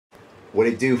What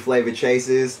it do, Flavor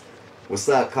Chasers? What's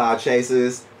up, Cloud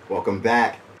Chasers? Welcome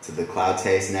back to the Cloud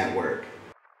Taste Network.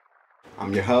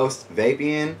 I'm your host,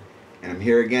 Vapian, and I'm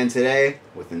here again today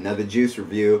with another juice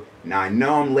review. Now, I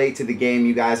know I'm late to the game,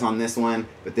 you guys, on this one,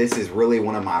 but this is really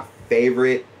one of my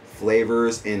favorite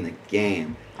flavors in the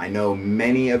game. I know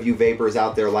many of you vapors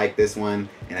out there like this one,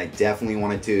 and I definitely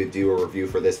wanted to do a review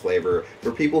for this flavor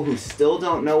for people who still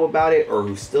don't know about it or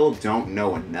who still don't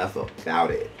know enough about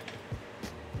it.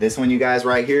 This one, you guys,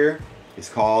 right here is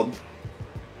called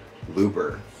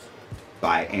Looper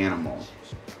by ANML.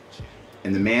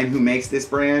 And the man who makes this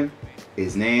brand,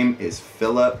 his name is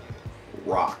Philip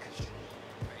Rock.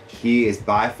 He is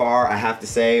by far, I have to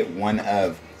say, one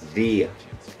of the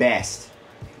best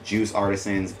juice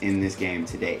artisans in this game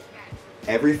to date.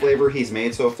 Every flavor he's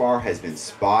made so far has been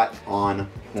spot on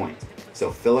point. So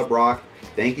Philip Rock,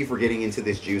 thank you for getting into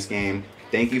this juice game.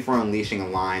 Thank you for unleashing a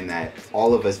line that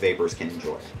all of us vapors can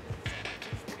enjoy.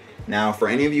 Now, for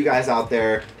any of you guys out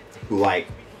there who like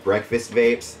breakfast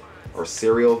vapes or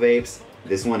cereal vapes,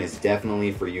 this one is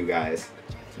definitely for you guys.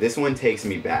 This one takes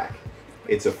me back.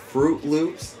 It's a Fruit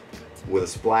Loops with a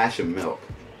splash of milk.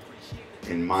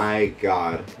 And my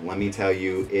God, let me tell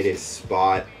you, it is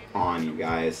spot on, you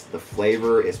guys. The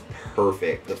flavor is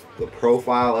perfect. The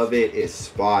profile of it is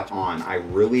spot on. I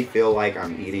really feel like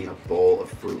I'm eating a bowl of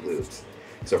Fruit Loops.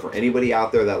 So for anybody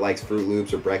out there that likes Fruit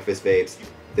Loops or breakfast vapes,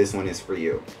 this one is for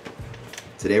you.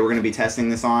 Today we're going to be testing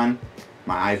this on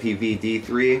my IPV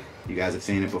D3. You guys have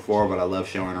seen it before, but I love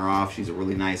showing her off. She's a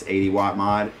really nice 80 watt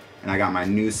mod. And I got my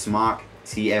new Smock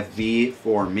TFB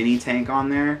 4 mini tank on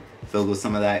there, filled with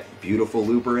some of that beautiful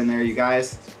looper in there, you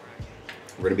guys.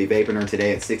 We're going to be vaping her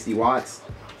today at 60 watts.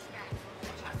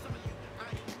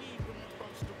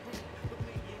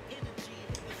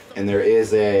 And there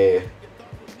is a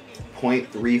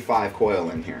 0.35 coil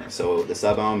in here, so the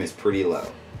sub-ohm is pretty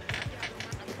low.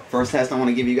 First test I want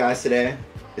to give you guys today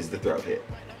is the throat hit.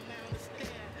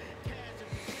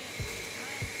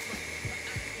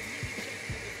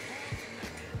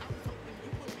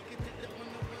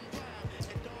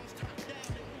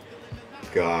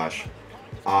 Gosh,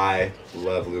 I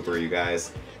love Looper, you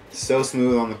guys. So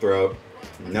smooth on the throat,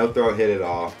 no throat hit at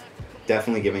all.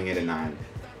 Definitely giving it a 9.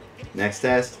 Next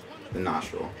test, the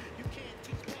nostril.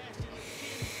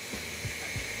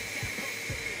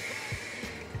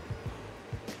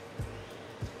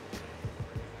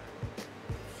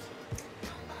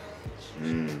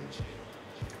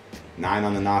 Nine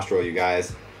on the nostril, you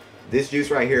guys. This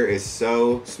juice right here is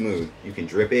so smooth. You can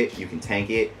drip it, you can tank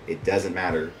it, it doesn't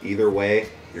matter. Either way,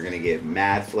 you're gonna get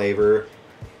mad flavor,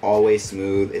 always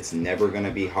smooth, it's never gonna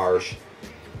be harsh.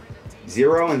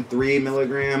 0 and 3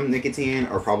 milligram nicotine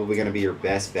are probably gonna be your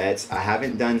best bets. I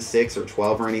haven't done 6 or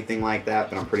 12 or anything like that,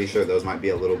 but I'm pretty sure those might be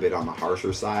a little bit on the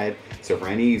harsher side. So for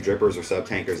any of you drippers or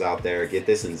sub-tankers out there, get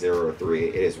this in 0 or 3.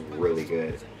 It is really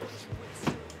good.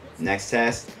 Next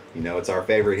test, you know it's our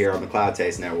favorite here on the Cloud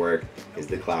Taste Network, is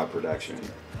the cloud production.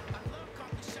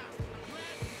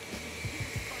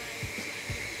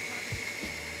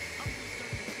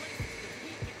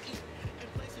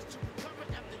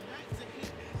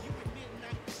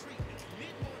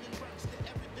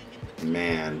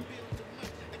 Man,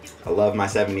 I love my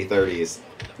 70-30s.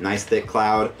 Nice thick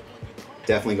cloud.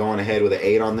 Definitely going ahead with an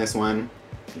 8 on this one.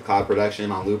 The cloud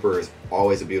production on Looper is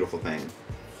always a beautiful thing.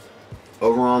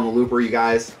 Overall on the Looper, you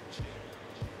guys,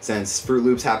 since Fruit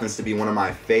Loops happens to be one of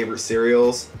my favorite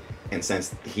cereals, and since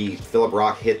Philip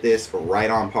Rock hit this right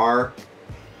on par,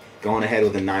 going ahead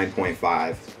with a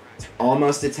 9.5. It's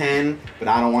almost a 10, but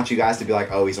I don't want you guys to be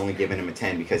like, oh, he's only giving him a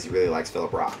 10 because he really likes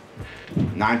Philip Rock.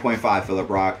 9.5 Philip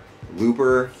Rock.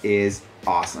 Looper is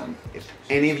awesome. If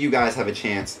any of you guys have a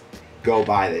chance, go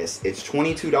buy this. It's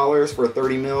 $22 for a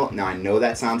 30 mil. Now I know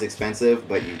that sounds expensive,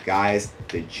 but you guys,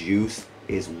 the juice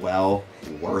is well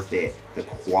worth it. The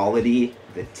quality,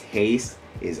 the taste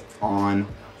is on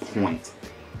point.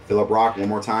 Philip Rock, one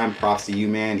more time, props to you,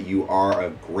 man. You are a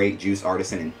great juice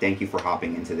artisan, and thank you for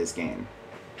hopping into this game.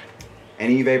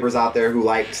 Any vapors out there who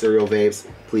like cereal vapes,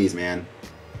 please, man,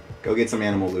 go get some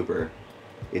ANML Looper.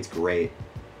 It's great.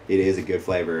 It is a good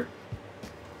flavor.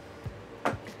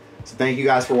 So thank you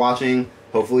guys for watching.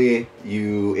 Hopefully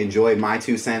you enjoyed my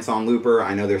 2 cents on Looper.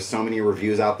 I know there's so many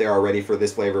reviews out there already for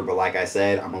this flavor, but like I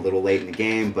said, I'm a little late in the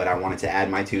game, but I wanted to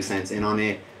add my 2 cents in on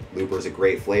it. Looper is a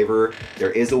great flavor.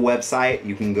 There is a website.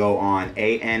 You can go on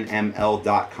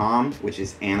ANML.com, which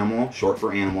is animal, short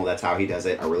for animal. That's how he does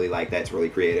it. I really like that. It's really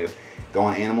creative. Go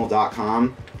on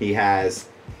animal.com. He has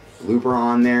Looper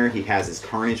on there. He has his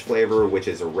Carnage flavor, which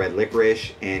is a red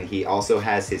licorice, and he also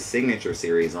has his signature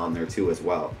series on there too as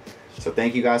well. So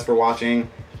thank you guys for watching.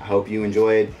 I hope hope you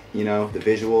enjoyed, you know, the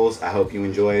visuals. I hope you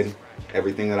enjoyed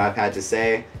everything that I've had to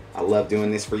say. I love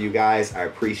doing this for you guys. I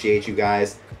appreciate you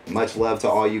guys. Much love to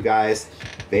all you guys.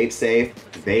 Vape safe,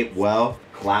 vape well,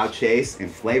 cloud chase, and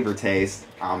flavor taste.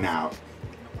 I'm out.